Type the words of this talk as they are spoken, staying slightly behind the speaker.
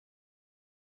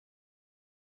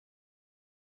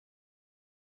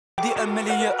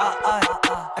Milieu,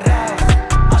 Reich,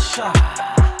 Ascha,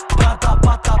 Bata,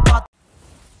 Bata, Bata.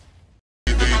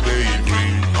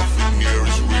 Daydream, nothing here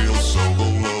is real, so go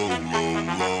low, low,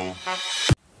 low.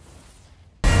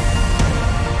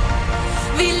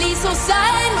 Will ich so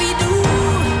sein wie du?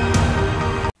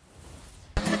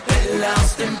 Will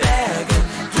aus den Bergen,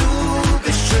 du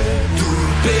bist schön, du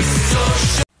bist so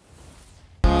schön.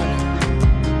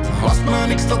 Hast mir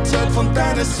nichts erzählt von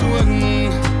deinen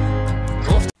Sorgen.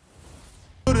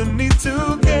 Wouldn't need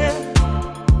to get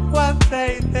what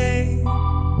they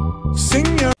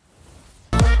sing your.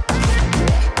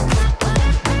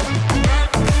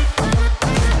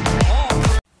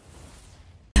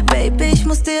 Baby, ich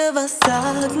muss dir was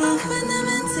sagen. Wenn der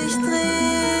Wind sich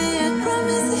dreht,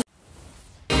 promise ich.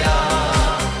 Ja,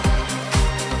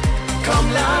 komm,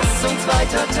 lass uns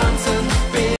weiter tanzen.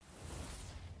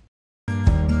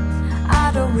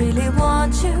 I don't really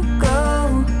want you to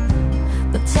go,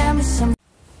 but tell me some.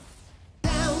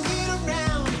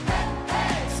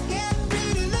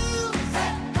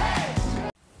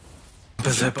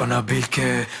 Bezepa na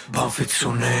biljke, Banfica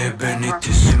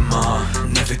benitissima,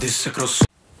 ne vidi se kroz.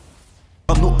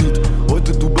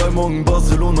 Heute Dubai, morgen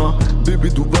Barcelona. Baby,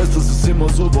 du weißt, dass es immer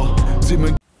so war. Sieh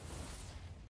mein.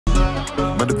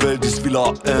 Meine Welt ist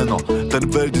Villa Anna,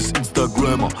 deine Welt ist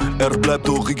Instagrammer. Er bleibt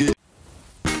original.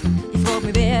 Ich frag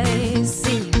mich, wer ist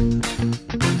sie?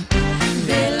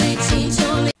 Billy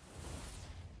Jean.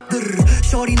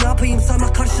 Shorty ne yapayım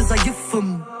sana karşı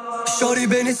zayıfım.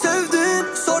 Shorty beni sevdin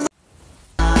sonra.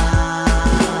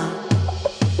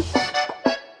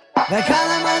 Ve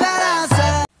kalama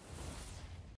verase.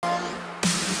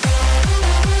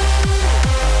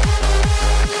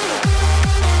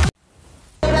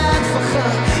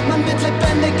 Man wird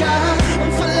lebendiger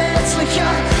und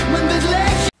verletzlicher. Man wird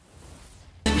lächeln.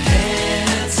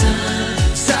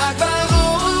 Sag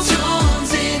warum, tun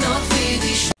sie noch wie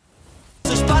die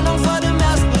Spannung vor dem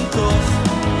ersten Kuss.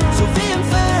 So wie im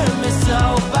Film ist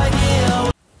auch bei dir.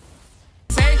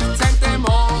 16.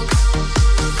 Mond,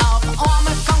 auf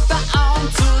einmal fängt er an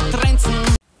zu trenzen.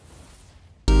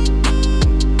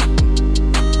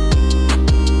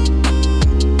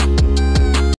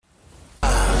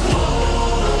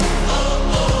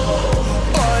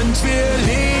 Und wir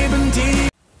leben die.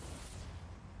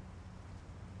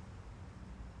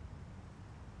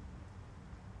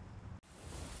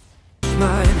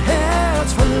 Mein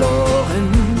Herz verloren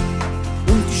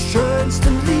und die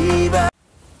schönsten Liebe.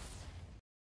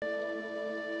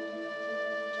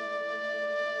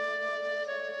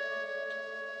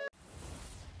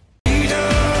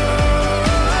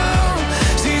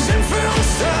 Sie sind für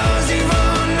uns da, sie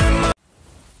waren immer.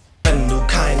 Wenn du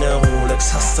keine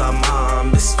Rolex hast am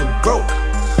Arm, bist du broke.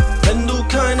 Wenn du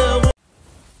keine Rolex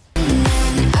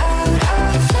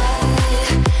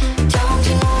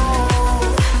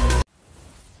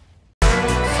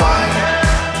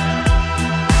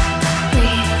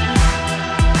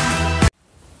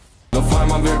Auf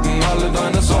einmal wirken alle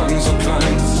deine Sorgen so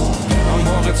klein. Am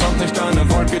Horizont nicht eine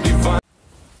Wolke, die weint.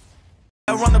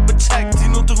 I wanna protect. Die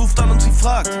Note ruft an und sie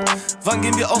fragt, wann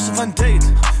gehen wir aus auf ein Date?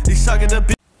 Ich sage der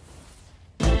B.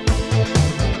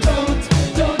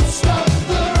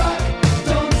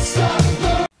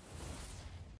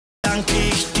 Danke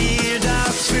ich dir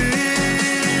dafür.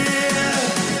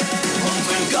 Und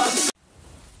wenn Gott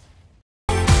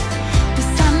Bis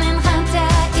an den Rand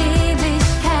der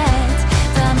Ewigkeit,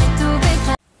 damit du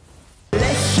begreifst.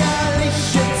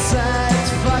 Lächerliche Zeit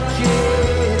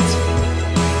vergeht.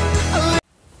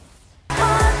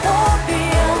 Mal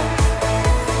probieren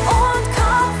und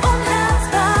Kopf und Herz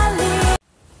verlieren.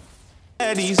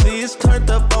 Eddie, sie ist turned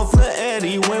up auf ne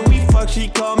Eddie. When we fuck, she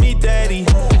call me Daddy.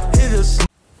 Hit us.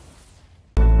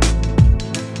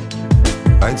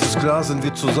 Eins ist klar, sind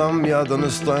wir zusammen, ja, dann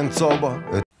ist ein Zauber.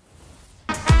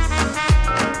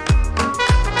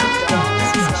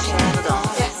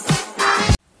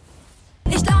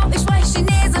 Ich glaub, ich sprech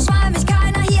Chinesisch, weil mich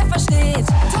keiner hier versteht.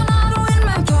 Tornado in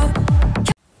meinem Kopf.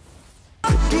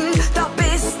 Da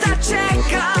bist der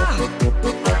Checker.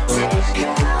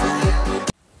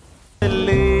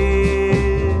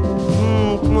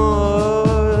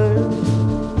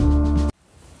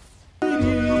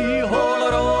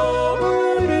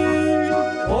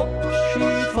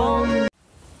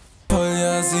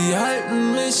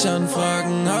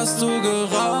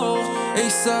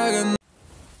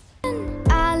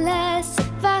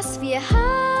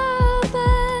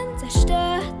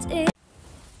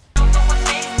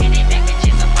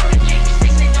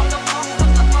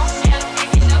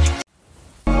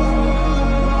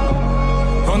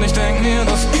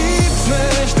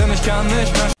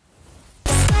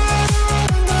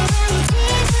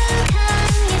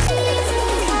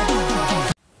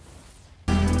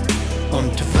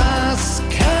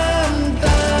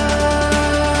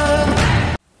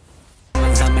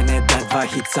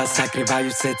 forza,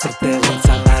 sacrifice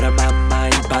certezza, mare mamma,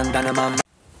 in bandana mamma.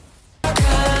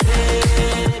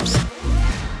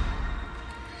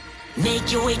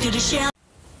 Make your way to the shell.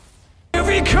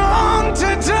 Wie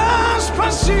konnte das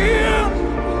passieren,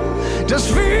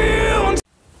 dass wir uns...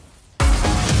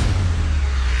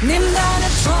 Nimm deine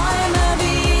Träume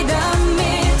wieder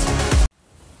mit.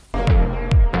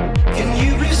 Can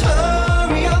you please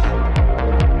hurry up?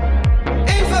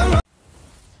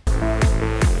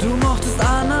 Du mochtest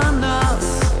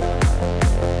Ananas,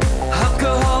 hab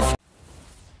gehofft.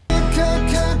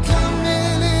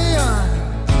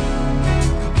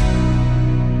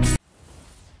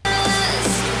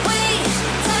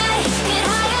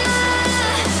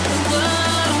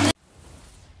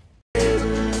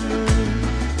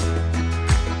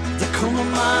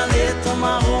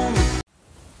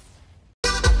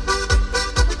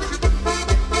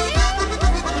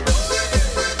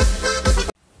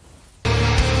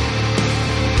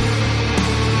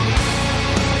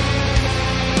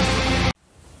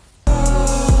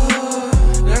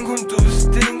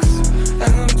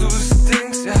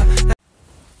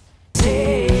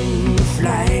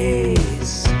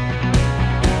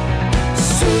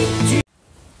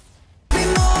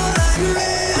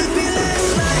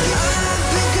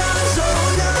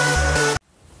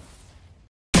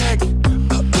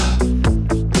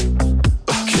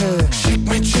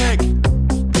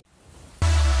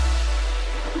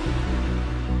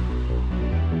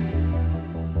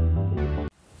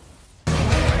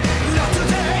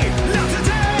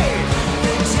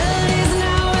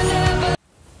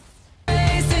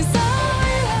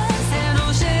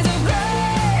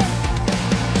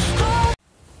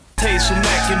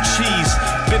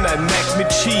 Bin ein Mac mit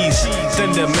Cheese,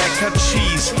 denn der Mac hat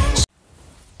Cheese.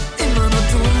 Immer nur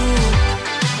du.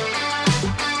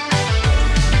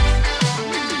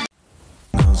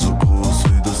 So groß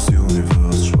wie das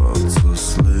Universum,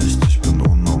 schwarzes Licht, ich bin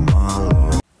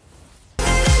unnormal.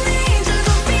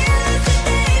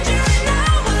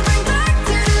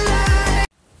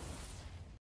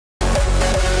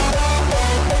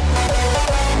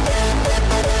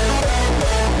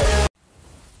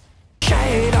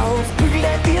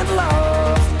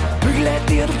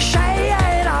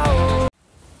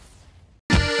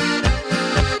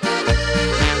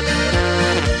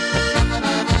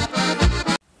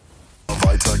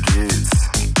 Weiter geht's.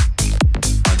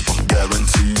 Einfach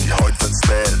Guarantee, heute wird's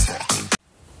bad.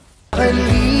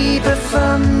 Liebe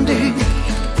fand ich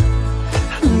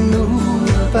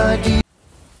nur bei dir.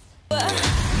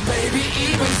 Baby,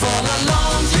 ich bin voller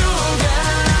Landjugend.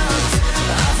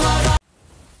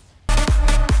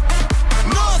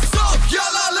 Non-stop,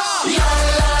 yalala.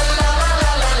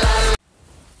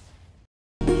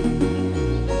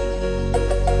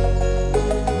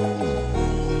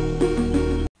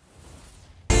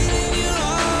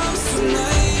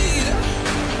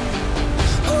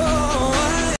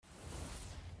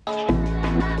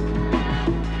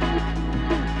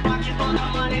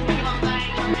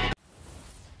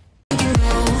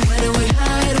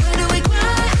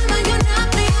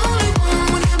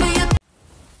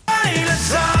 Eine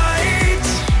Zeit,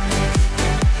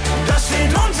 das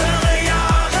sind unsere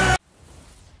Jahre.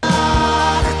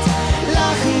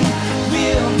 Lachen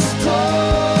wir uns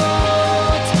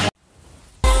tot.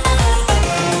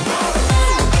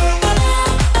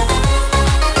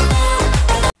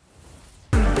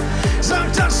 Sag,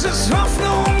 dass es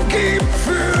Hoffnung gibt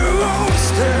für uns,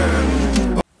 denn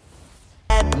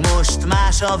Most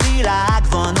más a világ,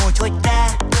 van úgy, hogy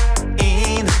te,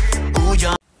 én,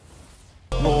 ugyan.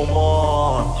 No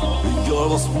Mann, egal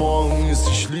was morgen ist,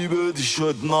 ich liebe dich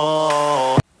heute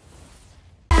Nacht.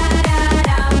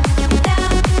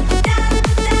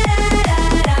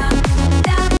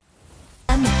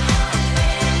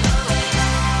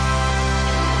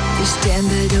 Die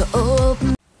Sternbilder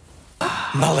oben.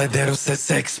 Maledero se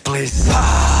sex, please.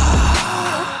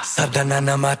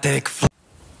 Sadanana matek.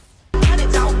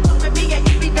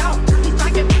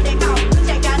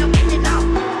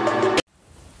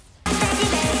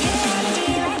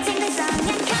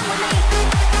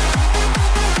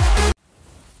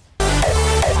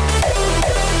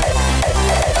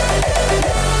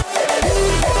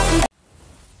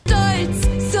 Stolz,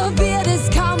 so wird es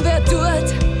kaum wer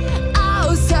tut,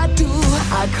 außer du.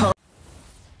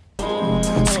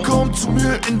 Sie kommt zu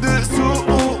mir in der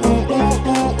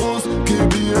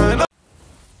gib ihr ein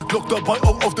Glock dabei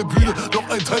auch auf der Bühne. Noch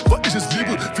ein Teil, weil ich es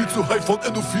liebe. Viel zu high von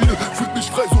Endorphine. Fühlt mich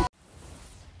frei so.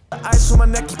 Eis um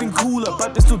mein Neck, ich bin cooler.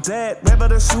 Bald bist du dead, Rapper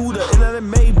der Shooter. In einem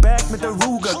Maybach mit der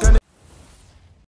Ruger.